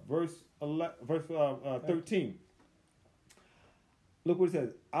thereof. Verse 13. Look what it says.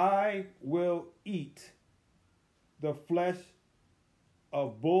 I will eat the flesh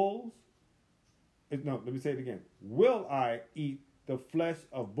of bulls. No, let me say it again. Will I eat the flesh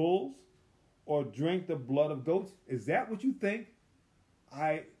of bulls or drink the blood of goats? Is that what you think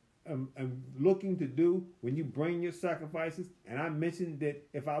I am looking to do when you bring your sacrifices? And I mentioned that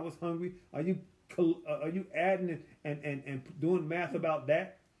if I was hungry, are you adding and doing math about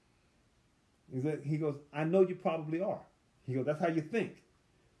that? He goes, I know you probably are. He goes, that's how you think.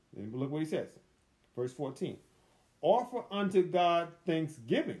 And look what he says. Verse 14. Offer unto God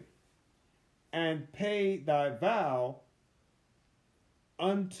thanksgiving and pay thy vow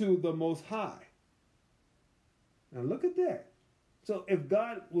unto the Most High. Now look at that. So if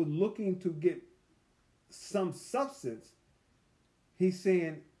God was looking to get some substance, he's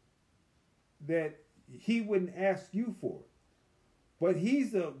saying that he wouldn't ask you for it. But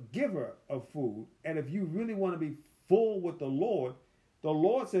he's a giver of food. And if you really want to be full with the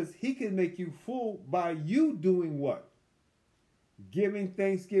Lord says he can make you full by you doing what? Giving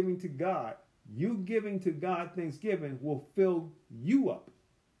thanksgiving to God. You giving to God thanksgiving will fill you up.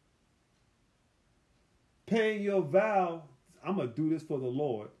 Paying your vow, I'm going to do this for the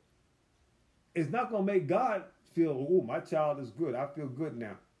Lord, it's not going to make God feel, oh, my child is good. I feel good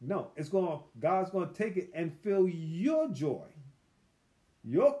now. No, God's going to take it and fill your joy.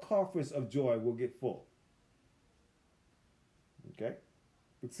 Your coffers of joy will get full. Okay?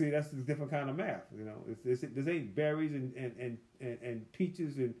 But see, that's a different kind of math. You know, this ain't berries and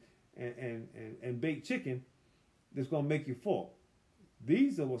peaches and baked chicken that's going to make you full.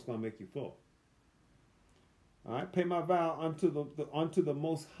 These are what's going to make you full. All right, pay my vow unto the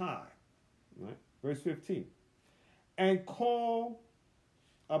Most High. All right, verse 15. And call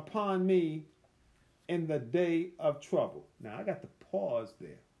upon me in the day of trouble. Now, I got to pause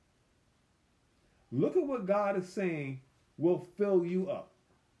there. Look at what God is saying will fill you up.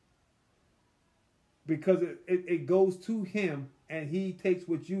 Because it goes to him and he takes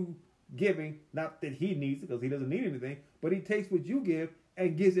what you giving, not that he needs it because he doesn't need anything, but he takes what you give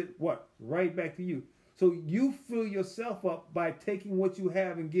and gives it what? Right back to you. So you fill yourself up by taking what you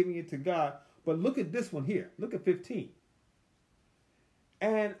have and giving it to God. But look at this one here. Look at 15.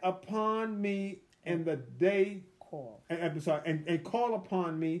 And upon me in the day, and call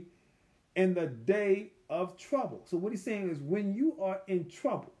upon me in the day of trouble. So what he's saying is when you are in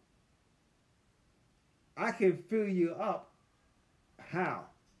trouble, I can fill you up. How?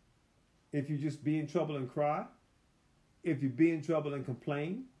 If you just be in trouble and cry, if you be in trouble and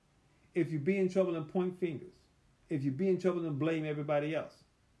complain, if you be in trouble and point fingers, if you be in trouble and blame everybody else,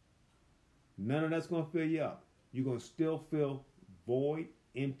 none of that's going to fill you up. You're going to still feel void,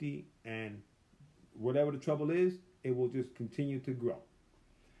 empty, and whatever the trouble is, it will just continue to grow.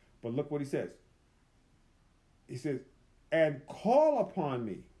 But look what he says. He says, and call upon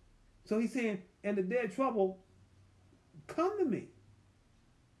me. So he's saying, in the day of trouble, come to me.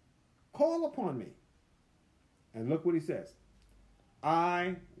 Call upon me. And look what he says.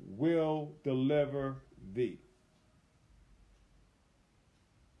 I will deliver thee.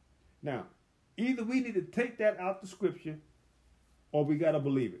 Now, either we need to take that out the scripture or we got to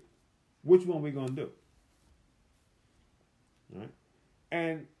believe it. Which one we going to do? All right?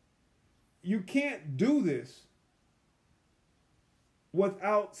 And you can't do this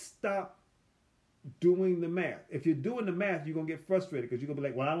without stop doing the math. If you're doing the math, you're going to get frustrated because you're going to be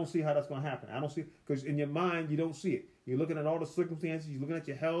like, well, I don't see how that's going to happen. I don't see, because in your mind, you don't see it. You're looking at all the circumstances. You're looking at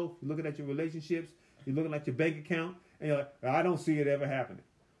your health. You're looking at your relationships. You're looking at your bank account. And you're like, I don't see it ever happening.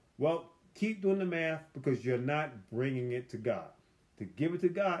 Well, keep doing the math because you're not bringing it to God. To give it to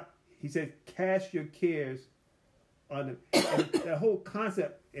God, he said, cast your cares on him. And that whole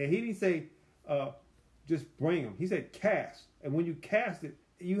concept, and he didn't say just bring them. He said cast. And when you cast it,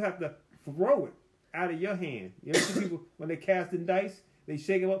 you have to throw it out of your hand. You ever see people, when they cast in dice, they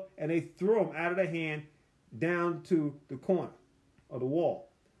shake them up and they throw them out of their hand down to the corner or the wall.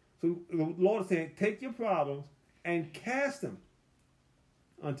 So the Lord is saying, take your problems and cast them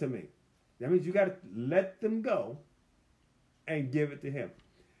unto me. That means you got to let them go and give it to him.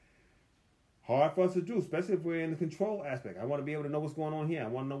 hard for us to do, especially if we're in the control aspect. I want to be able to know what's going on here. I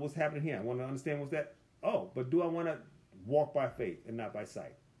want to know what's happening here. I want to understand what's that. Oh, but do I want to walk by faith and not by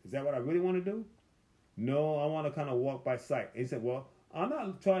sight? Is that what I really want to do? No, I want to kind of walk by sight. And he said, well, I'm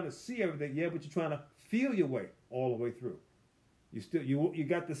not trying to see everything yet, but you're trying to feel your way all the way through. You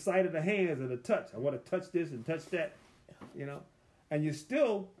got the sight of the hands and the touch. I want to touch this and touch that, and you're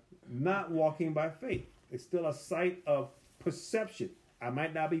still not walking by faith. It's still a sight of perception. I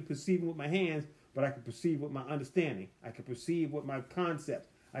might not be perceiving with my hands, but I can perceive with my understanding. I can perceive with my concepts.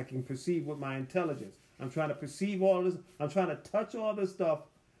 I can perceive with my intelligence. I'm trying to perceive all this. I'm trying to touch all this stuff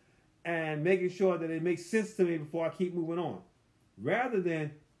and making sure that it makes sense to me before I keep moving on, rather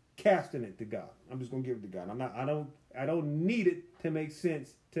than casting it to God. I'm just gonna give it to God. I don't need it to make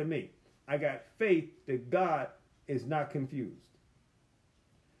sense to me. I got faith that God is not confused.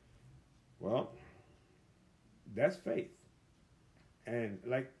 Well, that's faith. And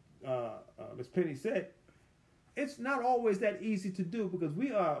like Ms. Penny said, it's not always that easy to do, because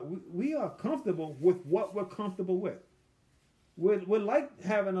we are comfortable with what we're comfortable with. We're like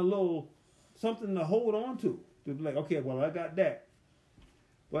having a little something to hold on to be like, okay, well, I got that.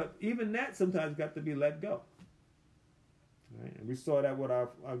 But even that sometimes got to be let go. Right? And we saw that with our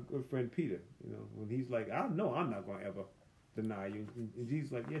good friend Peter, when he's like, I know I'm not going to ever deny you. And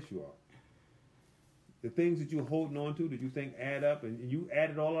Jesus like, yes, you are. The things that you're holding on to that you think add up, and you add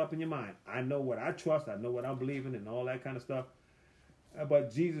it all up in your mind. I know what I trust. I know what I'm believing and all that kind of stuff.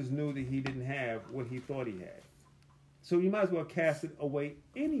 But Jesus knew that he didn't have what he thought he had. So you might as well cast it away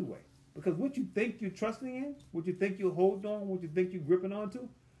anyway. Because what you think you're trusting in, what you think you're holding on, what you think you're gripping onto,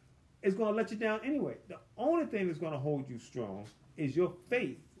 is going to let you down anyway. The only thing that's going to hold you strong is your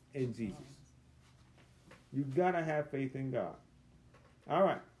faith in Jesus. You got to have faith in God. All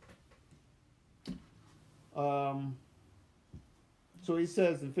right. So he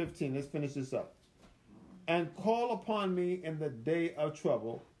says in 15, let's finish this up. And call upon me in the day of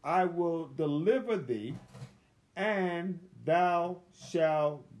trouble. I will deliver thee, and thou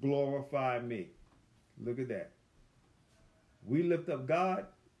shalt glorify me. Look at that. We lift up God.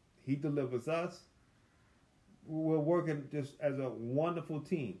 He delivers us. We're working just as a wonderful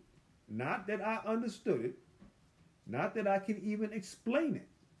team. Not that I understood it. Not that I can even explain it.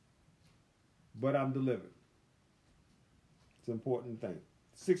 But I'm delivered. It's an important thing.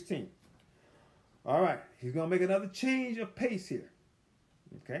 16. All right. He's going to make another change of pace here.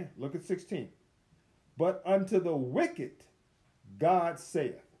 Okay. Look at 16. But unto the wicked God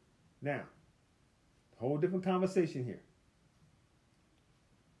saith. Now, whole different conversation here.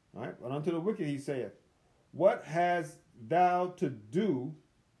 All right. But unto the wicked he saith, what hast thou to do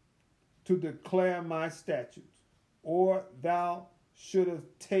to declare my statutes? Or thou shouldest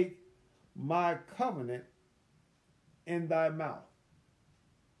take my covenant in thy mouth.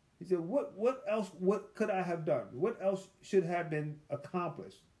 He said, what else, what could I have done? What else should have been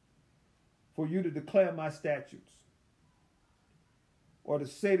accomplished for you to declare my statutes? Or to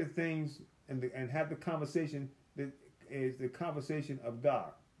say the things and have the conversation that is the conversation of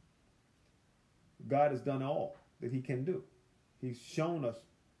God. God has done all that he can do. He's shown us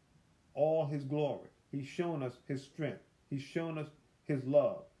all his glory. He's shown us his strength. He's shown us his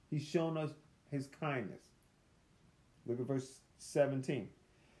love. He's shown us his kindness. Look at verse 17.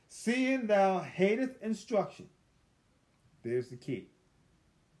 Seeing thou hateth instruction. There's the key.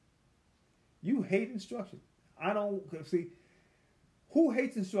 You hate instruction. I don't see. Who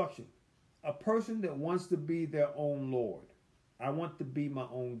hates instruction? A person that wants to be their own Lord. I want to be my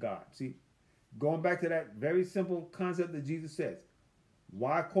own God. See, going back to that very simple concept that Jesus says.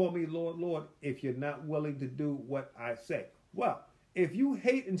 Why call me Lord, Lord, if you're not willing to do what I say? Well, if you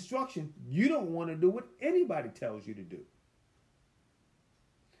hate instruction, you don't want to do what anybody tells you to do.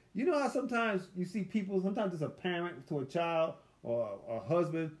 You know how sometimes you see people, sometimes it's a parent to a child or a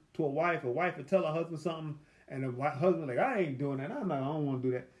husband to a wife will tell her husband something, and the husband like, I ain't doing that. I don't want to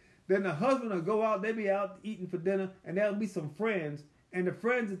do that. Then the husband will go out, they be out eating for dinner, and there'll be some friends, and the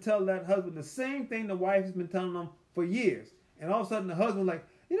friends will tell that husband the same thing the wife has been telling them for years. And all of a sudden the husband like,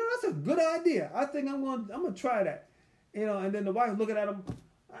 that's a good idea. I think I'm gonna try that. And then the wife looking at him,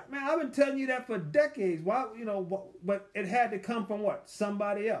 man, I've been telling you that for decades. Why, but it had to come from what?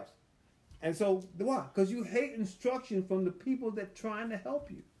 Somebody else. And so why? Because you hate instruction from the people that trying to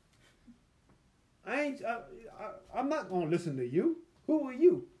help you. I'm not gonna listen to you. Who are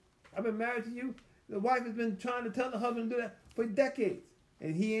you? I've been married to you. The wife has been trying to tell the husband to do that for decades,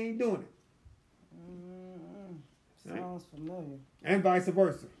 and he ain't doing it. Sounds familiar. And vice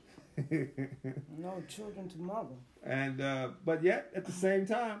versa. No children to mother. And but yet at the same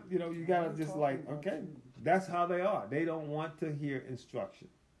time, you gotta just like, okay, that's how they are. They don't want to hear instruction.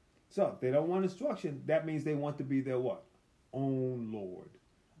 So if they don't want instruction, that means they want to be their what? Own Lord.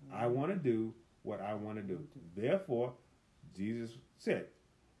 I want to do what I want to do. Therefore, Jesus said,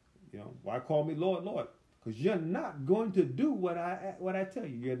 why call me Lord, Lord? Because you're not going to do what I tell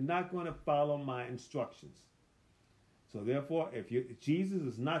you. You're not going to follow my instructions. So therefore, if Jesus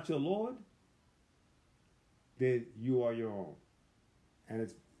is not your Lord, then you are your own. And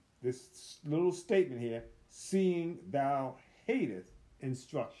it's this little statement here, seeing thou hateth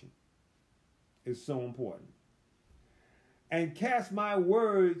instruction, is so important. And cast my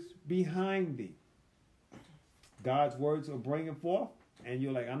words behind thee. God's words are bringing forth, and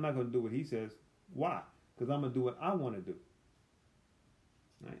you're like, I'm not going to do what he says. Why? Because I'm going to do what I want to do.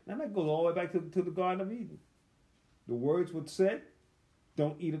 Right? And that goes all the way back to the Garden of Eden. The words were said,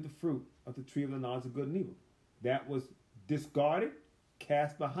 don't eat of the fruit of the tree of the knowledge of good and evil. That was discarded,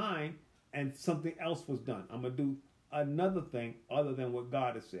 cast behind, and something else was done. I'm going to do another thing other than what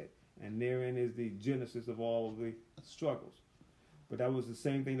God has said. And therein is the genesis of all of the struggles. But that was the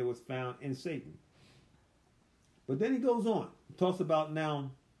same thing that was found in Satan. But then he goes on. He talks about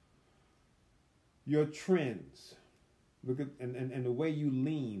now your trends. Look at and the way you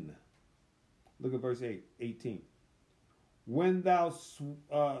lean. Look at verse 18. When thou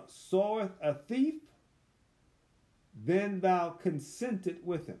sawest a thief, then thou consented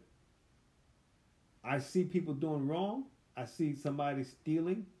with him. I see people doing wrong. I see somebody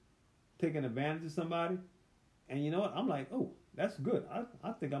stealing, taking advantage of somebody. And you know what? I'm like, oh, that's good.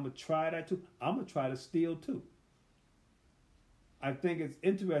 I think I'm going to try that too. I'm going to try to steal too. I think it's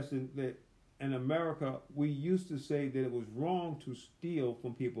interesting that in America, we used to say that it was wrong to steal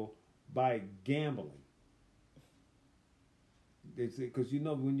from people by gambling. They say, because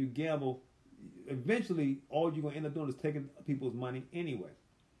when you gamble, eventually all you're going to end up doing is taking people's money anyway.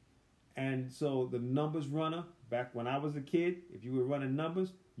 And so the numbers runner, back when I was a kid, if you were running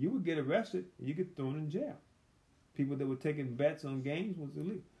numbers, you would get arrested and you get thrown in jail. People that were taking bets on games was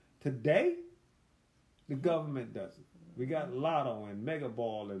illegal. Today, the government does it. We got Lotto and Mega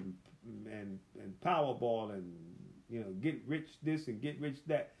Ball and Powerball and get rich this and get rich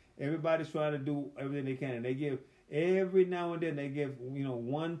that. Everybody's trying to do everything they can, and they give every now and then they give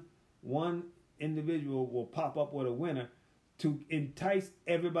one individual will pop up with a winner to entice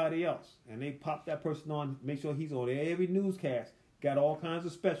everybody else, and they pop that person on, make sure he's on every newscast, got all kinds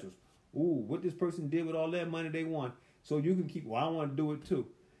of specials. Ooh, what this person did with all that money they won, so you can keep. Well, I want to do it too.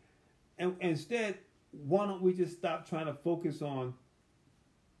 And instead, why don't we just stop trying to focus on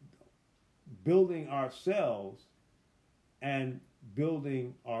building ourselves and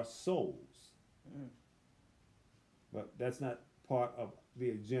building our souls? But that's not part of the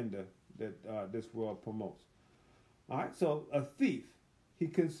agenda that this world promotes. All right, so a thief, he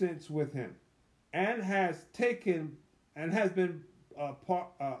consents with him, and has been a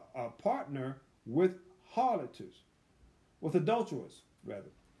partner with harloters, with adulterers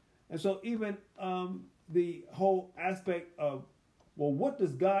rather. And so even the whole aspect of, well, what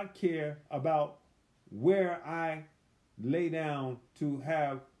does God care about where I lay down to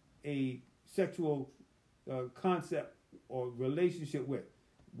have a sexual concept or relationship with?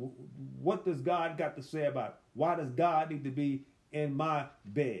 What does God got to say about it? Why does God need to be in my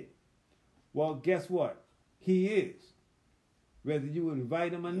bed? Well, guess what? He is. Whether you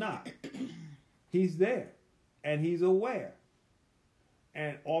invite him or not, he's there and he's aware.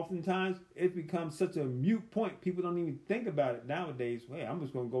 And oftentimes it becomes such a mute point. People don't even think about it nowadays. Hey, I'm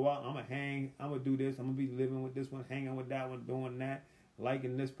just going to go out. I'm going to hang. I'm going to do this. I'm going to be living with this one, hanging with that one, doing that,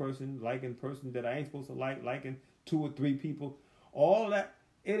 liking this person, liking person that I ain't supposed to like, liking 2 or 3 people. All that,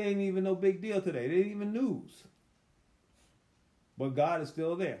 it ain't even no big deal today. It ain't even news. But God is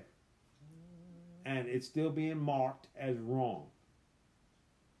still there. And it's still being marked as wrong.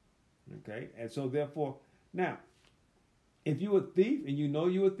 Okay? And so therefore, now, if you're a thief and you know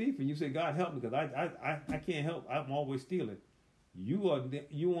you're a thief and you say, God help me because I can't help, I'm always stealing. You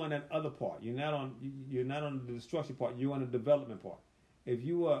on that other part. You're not on the destruction part. You're on the development part. If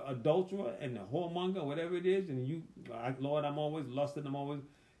you are adulterer and a whoremonger, whatever it is, and Lord, I'm always lusting,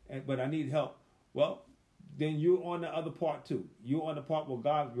 but I need help. Well, then you're on the other part too. You're on the part where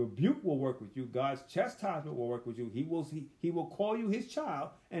God's rebuke will work with you. God's chastisement will work with you. He will call you his child,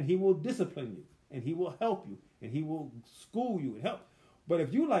 and he will discipline you, and he will help you, and he will school you and help. But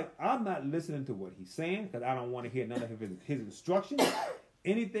if you like, I'm not listening to what he's saying because I don't want to hear none of his instructions.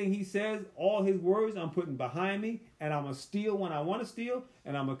 Anything he says, all his words, I'm putting behind me, and I'm going to steal when I want to steal,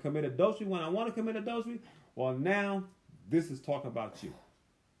 and I'm going to commit adultery when I want to commit adultery. Well, now this is talking about you.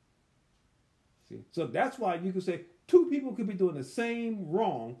 See? So that's why you can say 2 people could be doing the same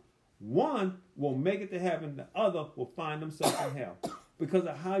wrong. One will make it to heaven. The other will find themselves in hell. because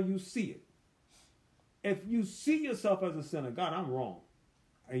of how you see it. If you see yourself as a sinner, God, I'm wrong.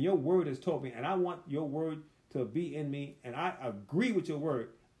 And your word has told me, and I want your word to be in me, and I agree with your word.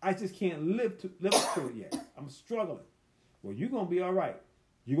 I just can't live up to it yet. I'm struggling. Well, you're going to be all right.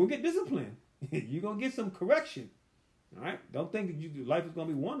 You're going to get discipline. You're going to get some correction. All right? Don't think that life is going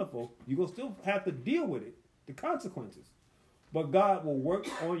to be wonderful. You're going to still have to deal with it, the consequences. But God will work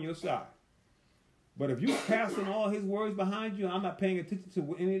on your side. But if you're casting all his words behind you, I'm not paying attention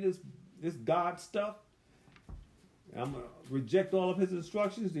to any of this God stuff, I'm going to reject all of his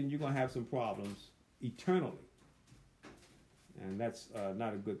instructions, then you're going to have some problems eternally. And that's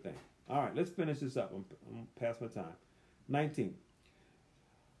not a good thing. All right, let's finish this up. I'm past my time. 19.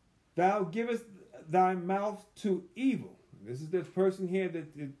 Thou givest thy mouth to evil. This is this person here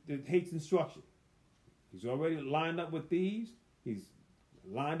that hates instruction. He's already lined up with thieves. He's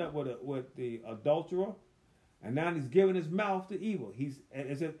lined up with the adulterer. And now he's giving his mouth to evil.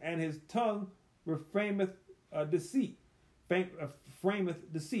 And his tongue reframeth deceit.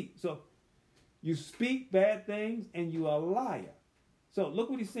 Frameth deceit. So you speak bad things and you are a liar. So look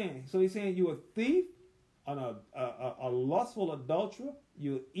what he's saying. So he's saying you're a thief, a lustful adulterer,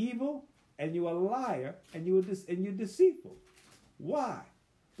 you're evil, and you're a liar, and you're deceitful. Why?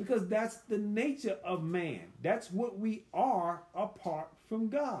 Because that's the nature of man. That's what we are apart from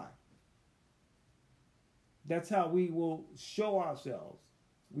God. That's how we will show ourselves.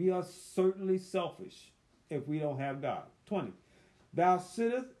 We are certainly selfish if we don't have God. 20. Thou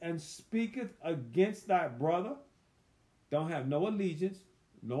sittest and speakest against thy brother. Don't have no allegiance,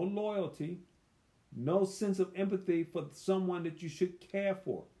 no loyalty, no sense of empathy for someone that you should care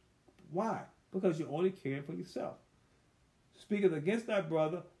for. Why? Because you're only caring for yourself. Speaketh against thy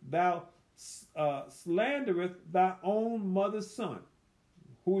brother, thou slandereth thy own mother's son.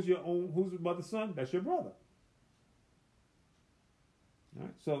 Who's your mother's son? That's your brother. All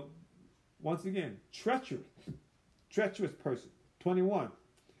right. So once again, treacherous person. 21.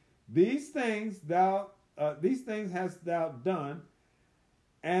 These things hast thou done,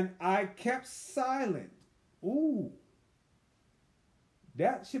 and I kept silent. Ooh.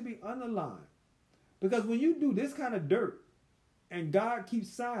 That should be underlined. Because when you do this kind of dirt and God keeps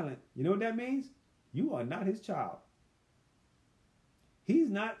silent, you know what that means? You are not his child. He's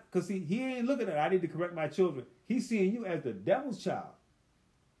not, because he ain't looking at, I need to correct my children. He's seeing you as the devil's child.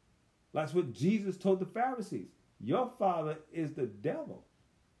 That's what Jesus told the Pharisees. Your father is the devil.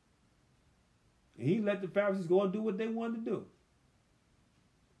 And he let the Pharisees go and do what they wanted to do.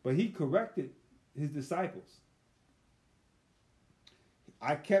 But he corrected his disciples.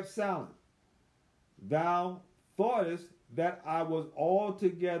 I kept silent. Thou thoughtest that I was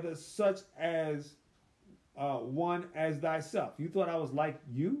altogether such as one as thyself. You thought I was like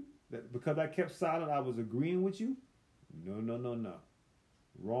you? That because I kept silent, I was agreeing with you? No.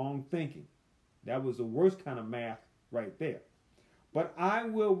 Wrong thinking. That was the worst kind of math right there. But I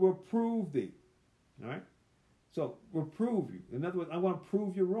will reprove thee. All right? So, reprove you. In other words, I want to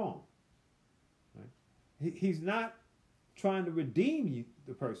prove you wrong. Right? He's not trying to redeem you,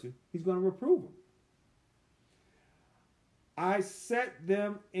 the person. He's going to reprove him. I set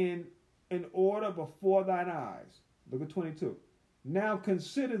them in order before thine eyes. Look at 22. Now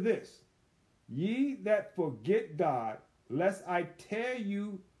consider this. Ye that forget God, lest I tear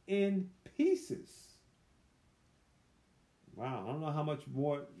you in pieces. Wow, I don't know how much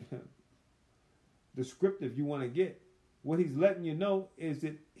more descriptive you want to get. What he's letting you know is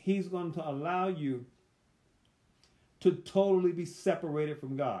that he's going to allow you to totally be separated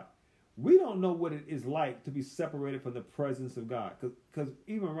from God. We don't know what it is like to be separated from the presence of God. Because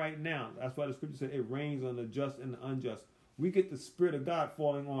even right now, that's why the scripture said it rains on the just and the unjust. We get the Spirit of God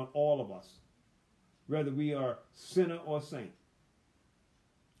falling on all of us, whether we are sinner or saint.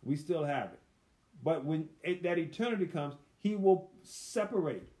 We still have it. But when that eternity comes, he will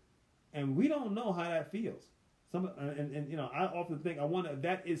separate. And we don't know how that feels. And you know, I often think, I wonder if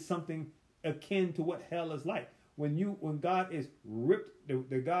that is something akin to what hell is like. When God is ripped,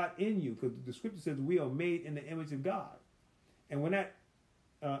 the God in you, because the scripture says we are made in the image of God. And when that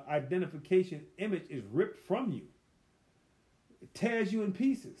identification image is ripped from you, it tears you in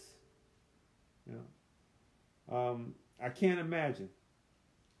pieces. You know, I can't imagine.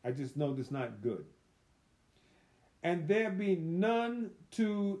 I just know this is not good. And there be none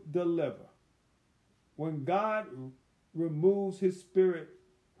to deliver. When God removes his spirit,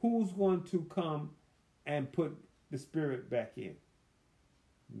 who's going to come and put the spirit back in?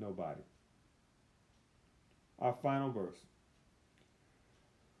 Nobody. Our final verse.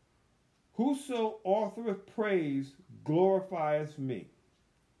 Whoso authoreth praise glorifieth me.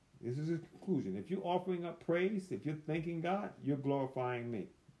 This is a conclusion. If you're offering up praise, if you're thanking God, you're glorifying me.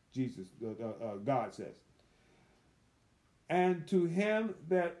 God says. And to him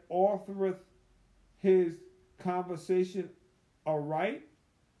that offereth his conversation aright,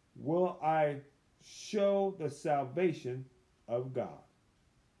 will I show the salvation of God.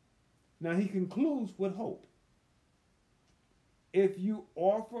 Now he concludes with hope. If you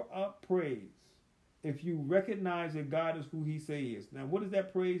offer up praise, if you recognize that God is who he says he is. Now what does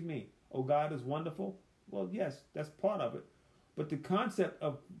that praise mean? Oh, God is wonderful? Well, yes, that's part of it. But the concept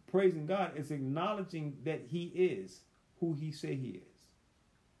of praising God is acknowledging that he is who he say he is.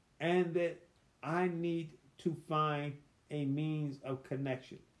 And that I need to find a means of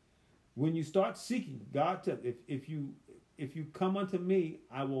connection. When you start seeking, God said, if you come unto me,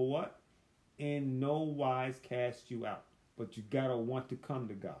 I will what? In no wise cast you out. But you gotta want to come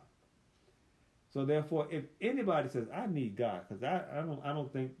to God. So therefore, if anybody says, I need God, because I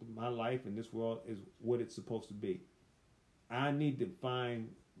don't think my life in this world is what it's supposed to be. I need to find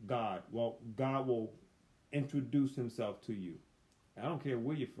God. Well, God will introduce himself to you. I don't care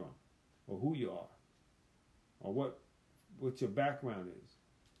where you're from, or who you are, or what your background is.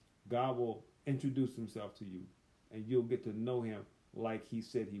 God will introduce himself to you, and you'll get to know him like he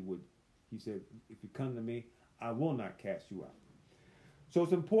said he would. He said, if you come to me, I will not cast you out. So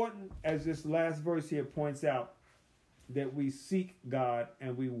it's important, as this last verse here points out, that we seek God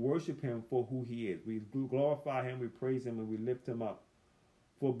and we worship him for who he is. We glorify him, we praise him, and we lift him up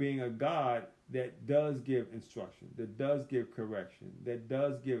for being a God that does give instruction, that does give correction, that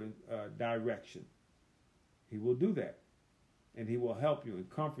does give direction. He will do that. And he will help you and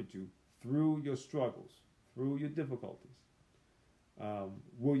comfort you through your struggles, through your difficulties.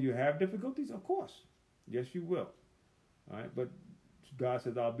 Will you have difficulties? Of course. Yes, you will. All right, but God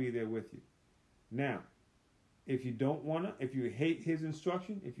says, I'll be there with you. Now, if you don't want to, if you hate his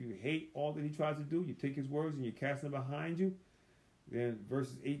instruction, if you hate all that he tries to do, you take his words and you cast them behind you, then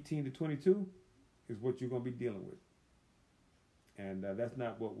verses 18 to 22 is what you're going to be dealing with. And that's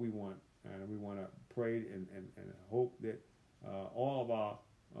not what we want. And we want to pray and hope that all of our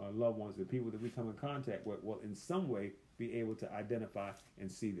loved ones, the people that we come in contact with, will in some way be able to identify and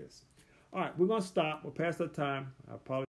see this. All right, we're going to stop. We're past our time. I apologize.